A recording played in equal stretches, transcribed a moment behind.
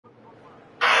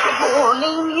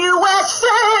name USA.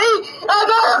 I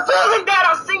got a feeling that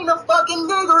I've seen a fucking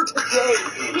nigger today.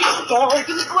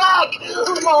 Smoking black,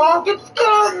 smoking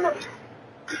skin.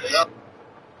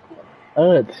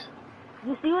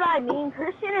 You see what I mean?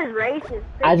 Christian is racist.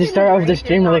 I just start off the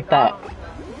stream like that.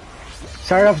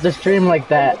 Start off the stream like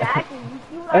that. Exactly.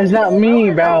 It's not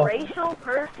me, bro. A racial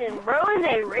person. Bro is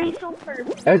a racial person.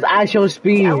 It was actual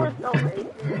speed. That was so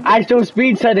racist. Actual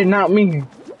speed said it, not me.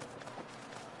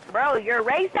 Bro, you're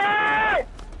racist!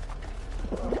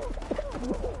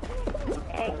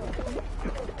 Hey.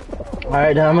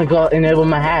 Alright, then I'm gonna go enable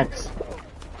my hacks.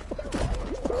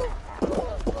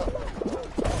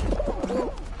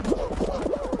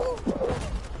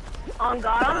 On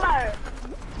God, I'm about to,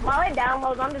 while it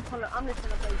downloads, I'm just gonna play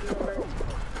Universe.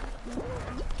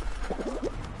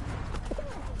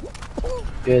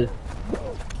 Good.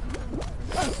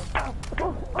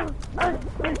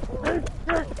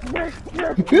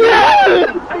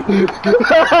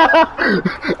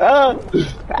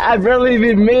 I barely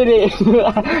even made it.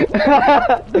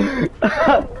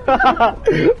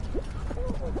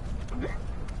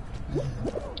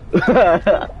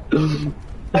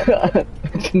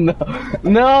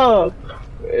 No,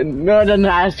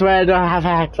 I swear I don't have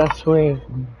hacks, I swear.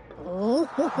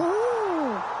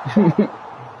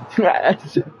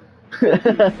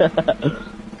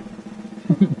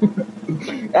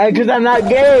 Cause I'm not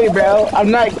gay, bro. I'm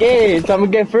not gay, so I'm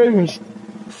gonna get first.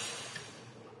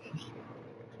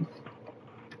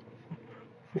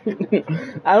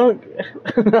 I don't.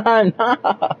 I'm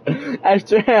not. I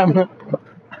swear I'm not.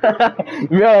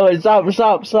 Bro, stop.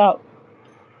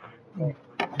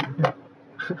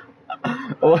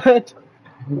 What?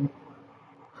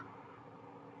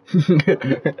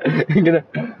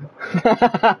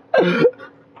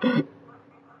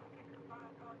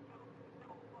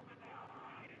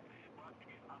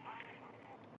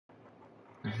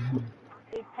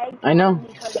 I know.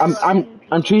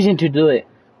 I'm choosing to do it.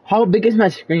 How big is my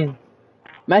screen?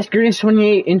 My screen is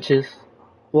 28 inches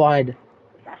wide.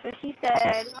 That's what she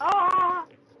said. Oh.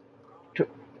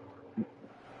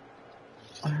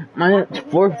 Mine is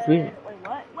 4 feet.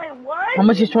 Wait, what? How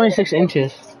much is 26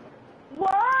 inches?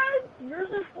 What? Yours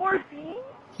is 4 feet?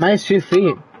 Mine is 2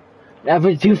 feet. I have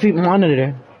a 2 feet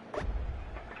monitor.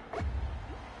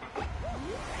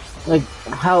 Like,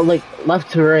 how, like, left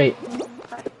to right.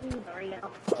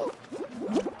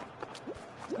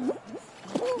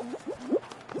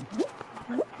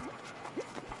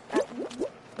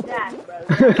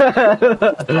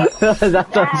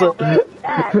 That's also...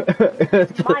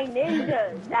 My ninja,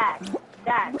 Zach,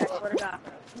 I swear to God.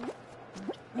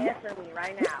 Answer me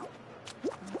right now.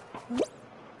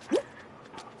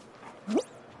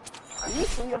 Are you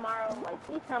free tomorrow? Like,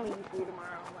 please tell me you're free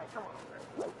tomorrow. I'm like, come on,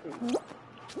 bro.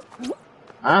 Like,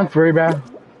 I'm free, bro.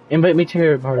 Invite me to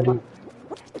your party.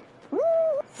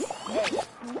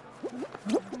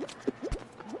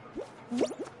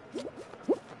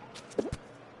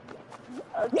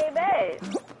 Okay, babe.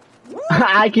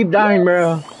 I keep dying,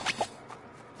 bro.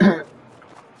 Bro,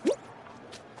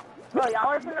 y'all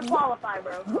are finna qualify,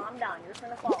 bro. Calm down. You're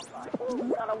finna qualify.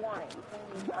 You gotta want it.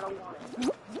 You gotta want it.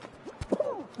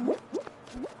 Oh.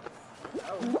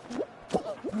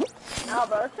 No,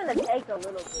 bro, it's gonna take a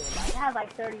little bit. Like, it has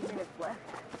like 30 minutes left.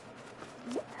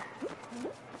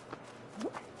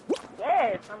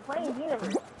 Yes, I'm playing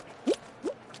Universe.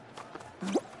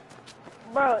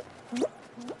 Bro,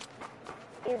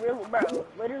 it really, bro,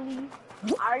 literally,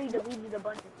 I already deleted a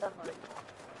bunch of stuff on it.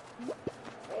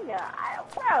 Nigga,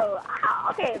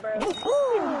 okay, bro. Give me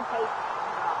patience,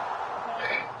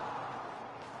 okay?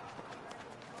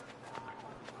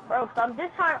 Bro, so I'm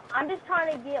just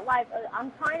trying to get like,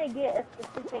 I'm trying to get a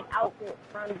specific outfit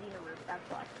from Xenoverse, that's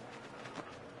why.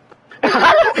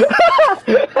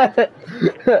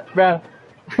 Bro.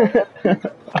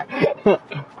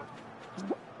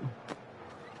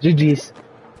 GG's.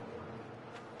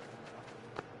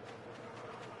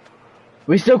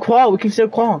 We can still qual.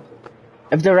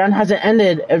 If the round hasn't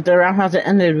ended,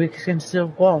 we can still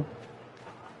qual.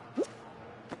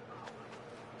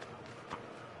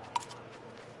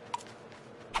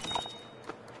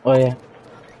 Oh yeah.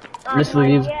 Let's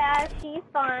leave. Yeah, she's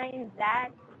fine,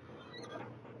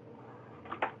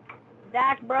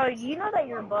 Zach, bro, you know that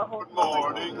your butthole. Good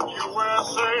morning,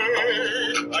 USA.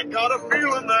 I got a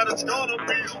feeling that it's gonna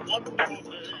be a wonderful day.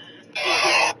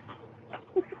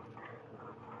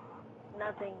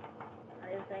 Nothing. I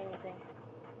didn't say anything.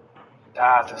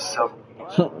 That is so...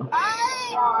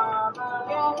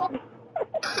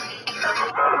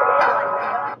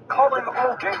 Calling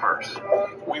all gamers.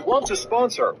 We want to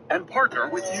sponsor and partner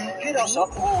with you. Hit us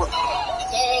up over.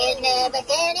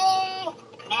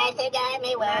 Master got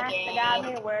me Master got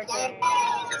working. me working.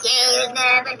 She's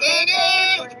never did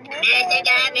it. Master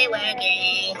got me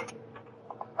working.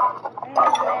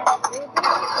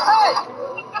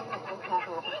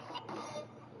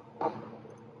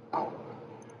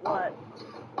 What?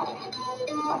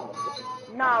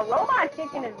 Nah, Robot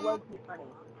Chicken is low-key funny.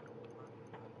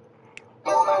 I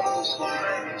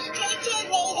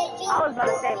was about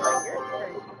to say, like, you're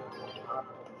crazy.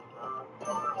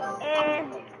 And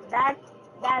that's,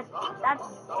 and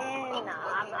nah,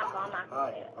 I'm not gonna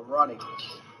say it. I'm running.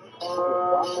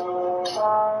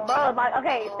 Bro, like,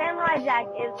 okay, Samurai Jack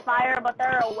is fire, but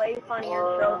there are way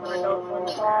funnier shows than Adult Swim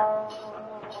than that.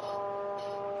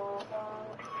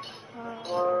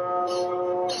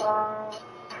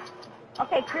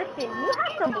 Okay, Christian, you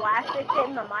have to blast this shit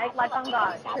in the mic, like, on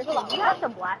God. Christian, you have to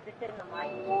blast this shit in the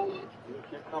mic.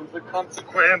 Here comes the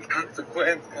consequence.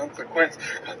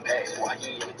 That's why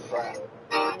he is right.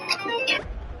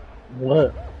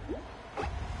 What?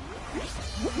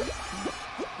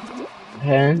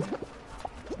 Hand?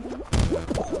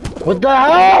 What the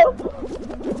hell?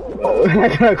 I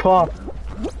gotta call.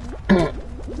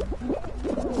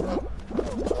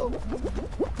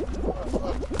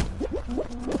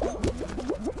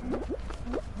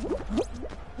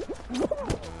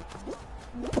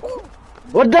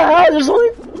 What the hell? There's only.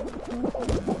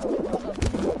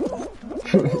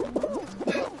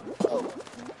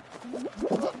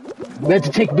 We have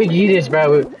to take Big Eatus,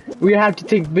 bro. We have to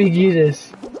take Big Eatus.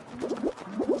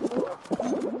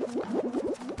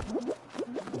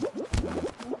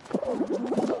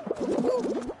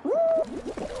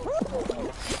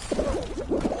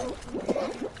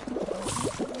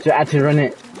 So I had to run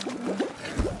it.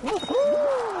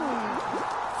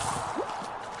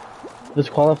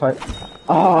 Disqualified.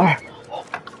 Oh,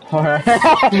 alright.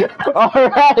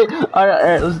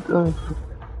 Alright, let's go.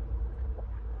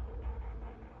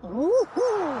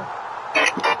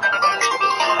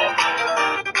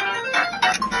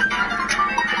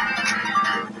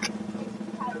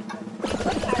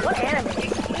 What anime?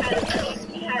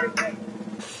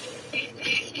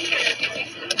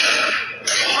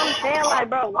 I'm saying, like,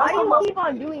 bro, why do you keep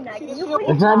on doing that? Can you please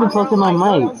It's not even plugged in my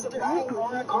mic.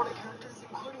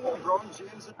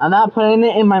 I'm not putting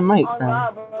it in my mic, Oh, bro.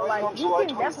 God, bro, like, you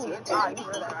can definitely stop, you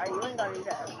know that, right? You ain't gonna do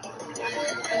that.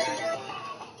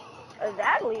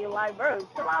 Exactly, like, bro,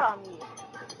 chill out on me.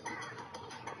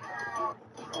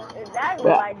 Exactly,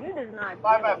 Yeah. like, you does not.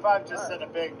 5x5 just said a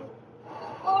big.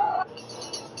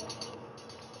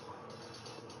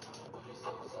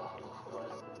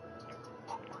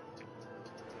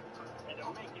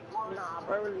 Nah,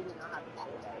 bro, really do not have to say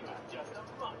that.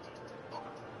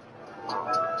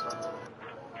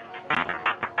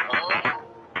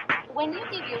 When you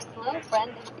give your slow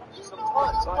friend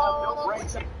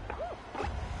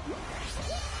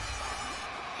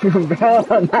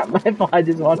Bro, not my fault. I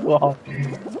just want to walk.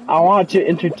 I want to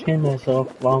entertain myself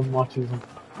while I'm watching them.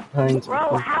 Playing Bro,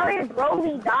 something. how did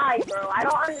Broly die, bro? I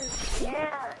don't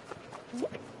understand.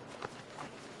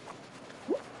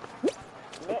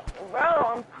 Bro,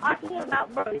 I'm talking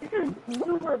about, bro, this is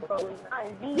Super Broly, not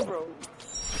Z Broly.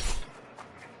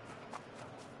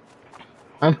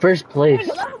 I'm first place.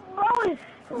 Nigga, that bro is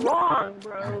strong,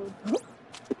 bro.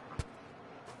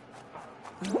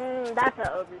 That's an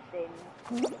overstatement.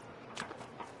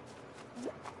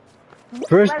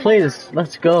 First place.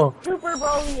 Let's go. Super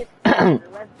Broly is stronger,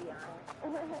 let's be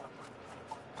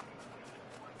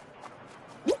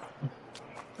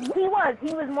honest.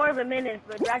 He was more of a menace,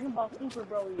 but Dragon Ball Super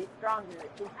Broly is stronger.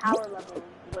 His power level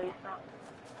is way stronger.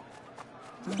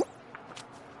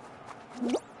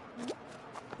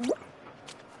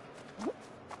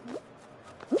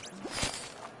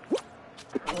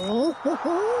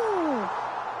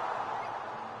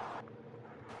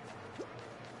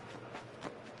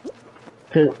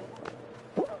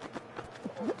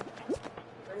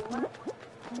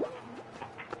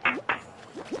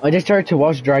 I just started to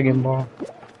watch Dragon Ball.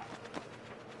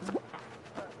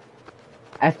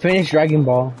 I finished Dragon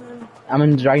Ball. I'm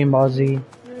in Dragon Ball Z.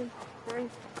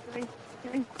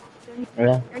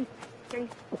 Yeah.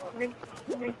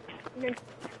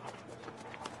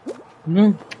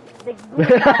 Hmm.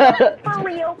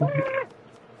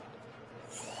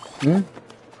 Hmm?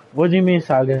 What do you mean,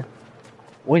 Saga?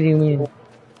 What do you mean?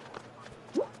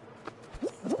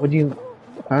 What do you...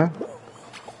 Huh?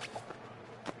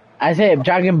 I said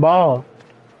Dragon Ball.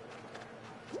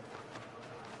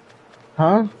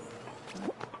 Huh?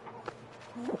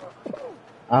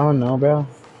 I don't know, bro.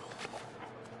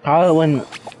 Probably when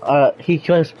he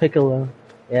kills Piccolo.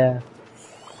 Yeah.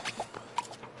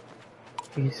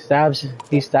 He stabs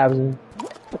him.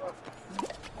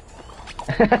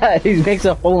 He makes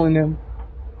a hole in him.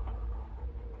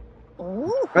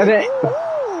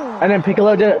 And then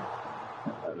Piccolo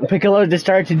just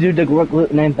started to do the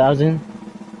Gluk 9000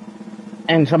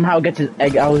 and somehow gets his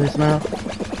egg out of his mouth.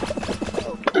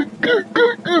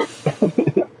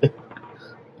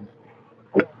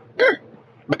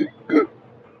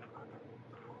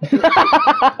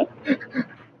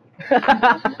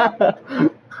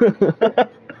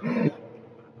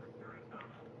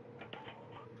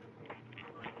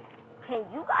 Can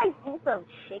you guys do some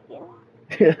chicken?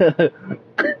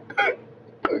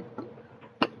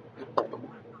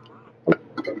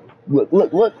 Look.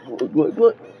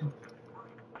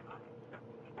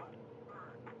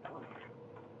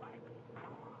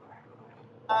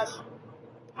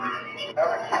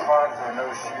 No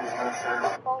shoes, no shirt.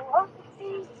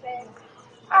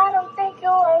 I don't think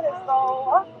you're the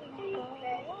soul.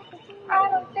 I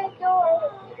don't think you're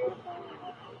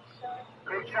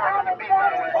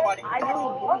I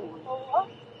really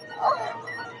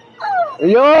do.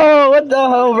 Yo, what the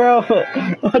hell, bro?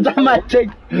 What's on my chick?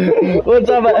 What's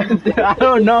on my? I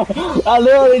don't know. I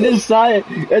literally just saw it.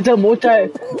 It's a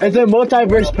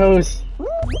multiverse post.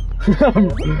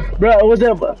 Bro, it was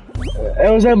a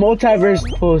multiverse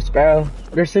post, bro.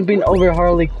 They're simping over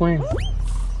Harley Quinn.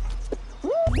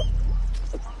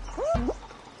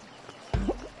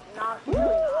 Not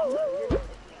really.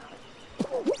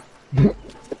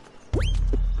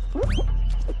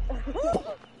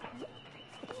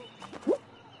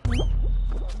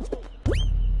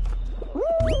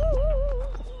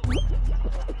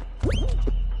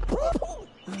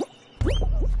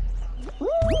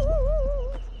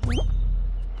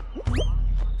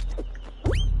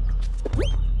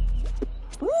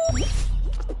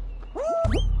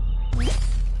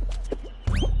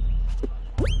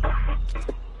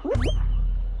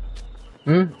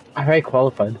 I'm very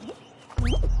qualified.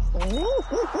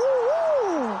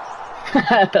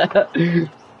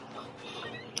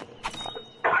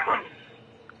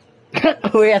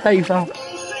 Wait, I thought you fell.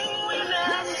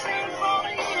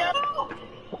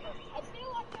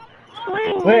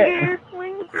 Wait,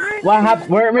 what happened?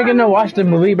 Where are we gonna watch the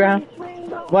movie, bro?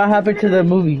 What happened to the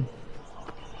movie?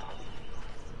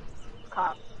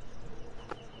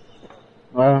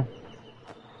 Well,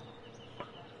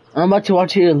 I'm about to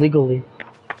watch it illegally.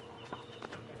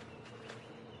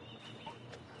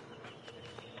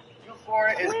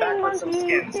 Euphoria is back with some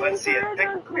skins. Let's see it.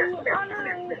 Come here.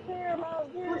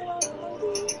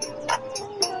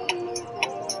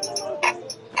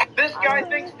 This guy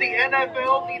thinks the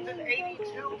NFL needs an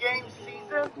 82-game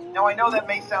season. Now, I know that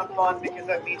may sound fun because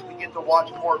that means we get to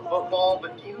watch more football,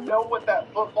 but do you know what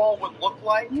that football would look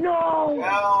like? No!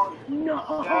 Down,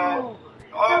 No!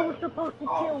 That was supposed to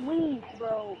kill weeds,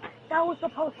 bro. That was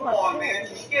supposed to Come on, man.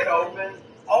 Just get open.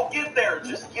 I'll get there.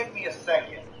 Just give me a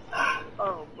second.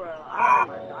 Oh, bro. I don't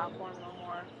want to stop one no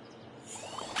more.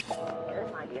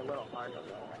 This might be a little hard to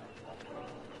go.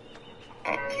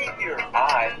 Keep your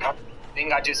eye.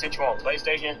 Think I just sent you on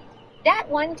PlayStation? That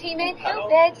one teammate who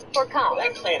begs for comp.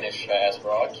 That plan is fast,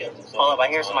 bro. I can't. Hold up, I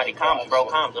hear somebody comms, bro.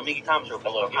 Comms. Let me get comms real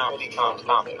quick. Comms.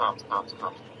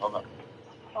 Hold up.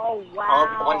 Oh,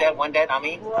 wow. One dead. I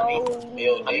mean, I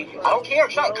don't care.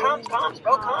 Shut comms,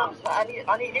 bro. Comms. I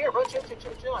need here, bro. Chill.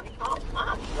 I need comms,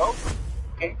 bro.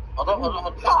 Okay. Hold on. Oh,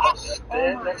 my God.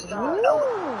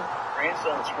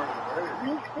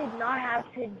 You did not have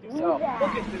to do that.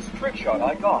 Look at this trick shot I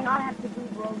You got. did not have to do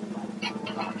bro.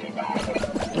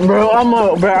 Bro, I'm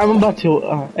about to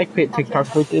I quit TikTok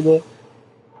for today.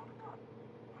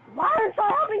 Why are you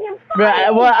helping him fight?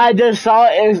 Bro, what I just saw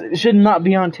is should not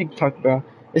be on TikTok, bro.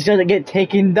 It's gonna get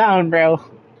taken down, bro.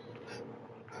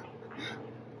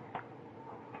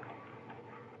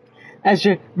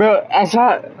 Bro, I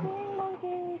saw.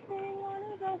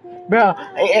 Bro,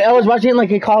 I was watching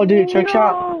like a Call of Duty trick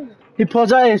shot. He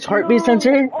pulls out his heartbeat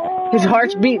sensor. His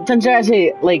heartbeat sensor as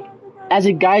a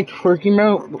guy twerking,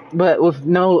 bro, but with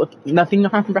nothing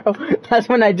on, bro. That's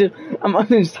when I'm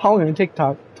uninstalling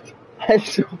TikTok.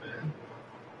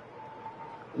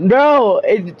 Bro, bro,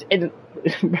 it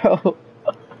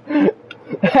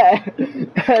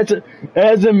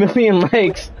has a million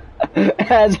likes. It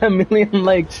has a million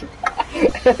likes.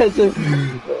 Wait,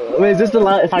 is this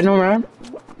the final round?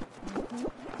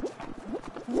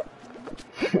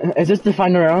 Is this the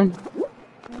final round?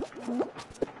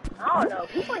 I don't know.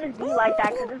 People just be like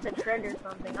that because it's a trend or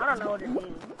something. I don't know what it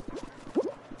means.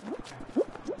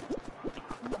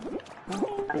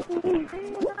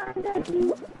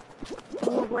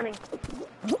 Who's winning?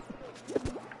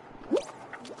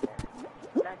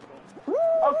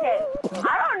 Okay,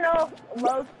 I don't know if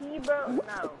low key, bro.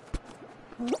 No.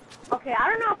 Okay, I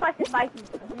don't know if I should fight these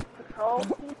control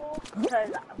people because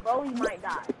Broly might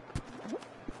die.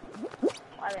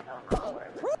 Why the hell not?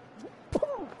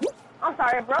 I'm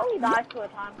sorry, if Broly dies to a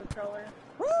time controller.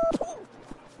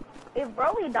 If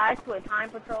Broly dies to a time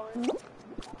controller.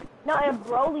 No, if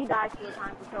Broly dies to a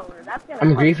time controller, that's gonna.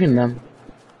 I'm griefing them.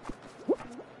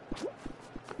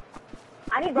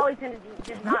 I need Broly to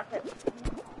just not to.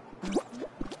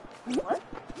 What?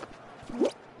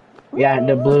 Yeah,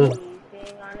 the blue.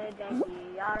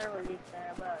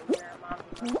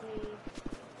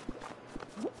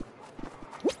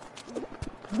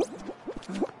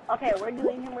 Okay, we're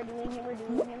doing him.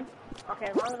 Okay,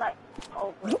 as long as I.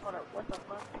 Oh, wait, hold up. What the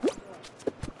fuck?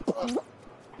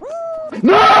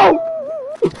 No!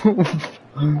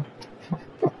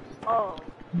 Oh.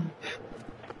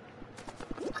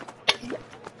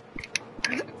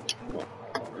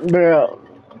 Bro.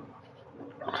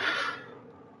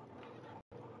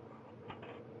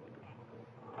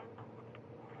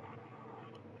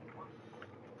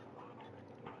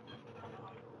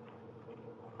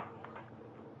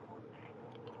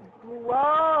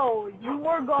 Bro, you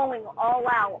were going all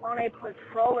out on a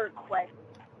patroller quest.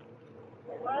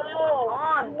 Bro,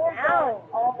 calm down.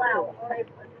 All out on a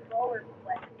patroller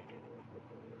quest.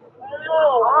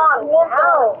 Bro, calm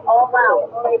down. All out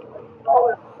on a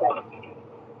patroller quest.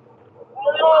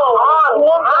 Bro, calm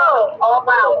down. All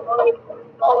out on a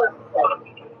patroller quest.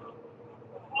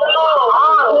 Bro,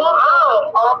 calm down.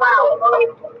 All out on a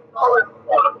patroller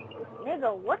quest.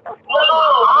 Nigga, what the fuck?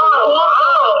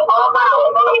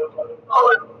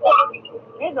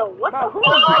 Nigga, what the fuck?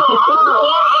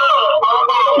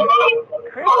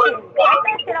 Christian, cut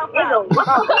that shit off. Nigga, what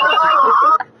the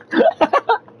fuck?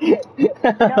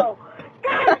 No.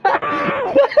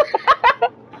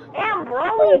 Damn,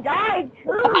 Broly died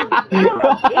too.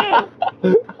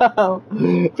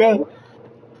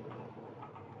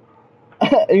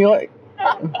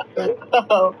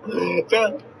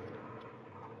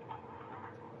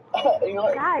 You know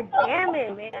what? God damn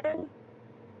it, man.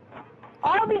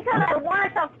 All because I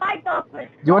wanted to fight those patrollers.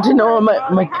 You want to know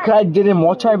what my guy did in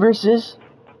Multiverses?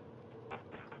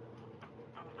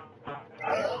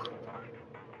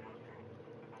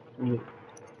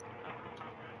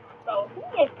 So he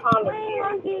is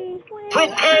coming.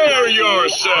 Prepare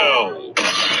yourself!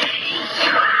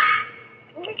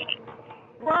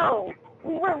 Bro,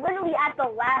 we were literally at the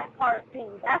last part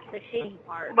too. That's the shitty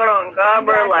part. But on God,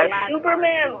 bro, like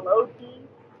Superman, Loki,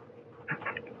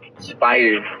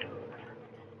 Spider.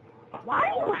 Why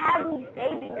do you have me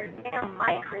saving your damn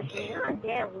mic, Christian? You're a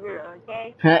damn weirdo,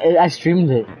 okay? I streamed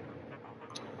it.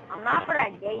 I'm not for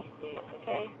that gay shit,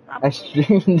 okay? Stop I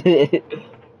streamed it.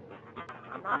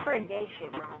 I'm not for gay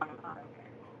shit, bro.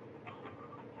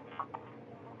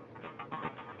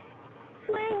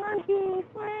 Swing monkey,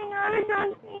 swing on a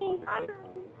donkey.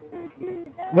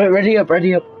 Wait, ready up. Bro,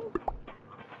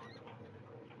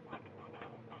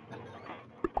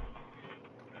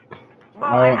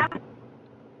 I have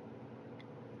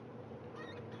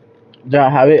Do I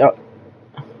have it up?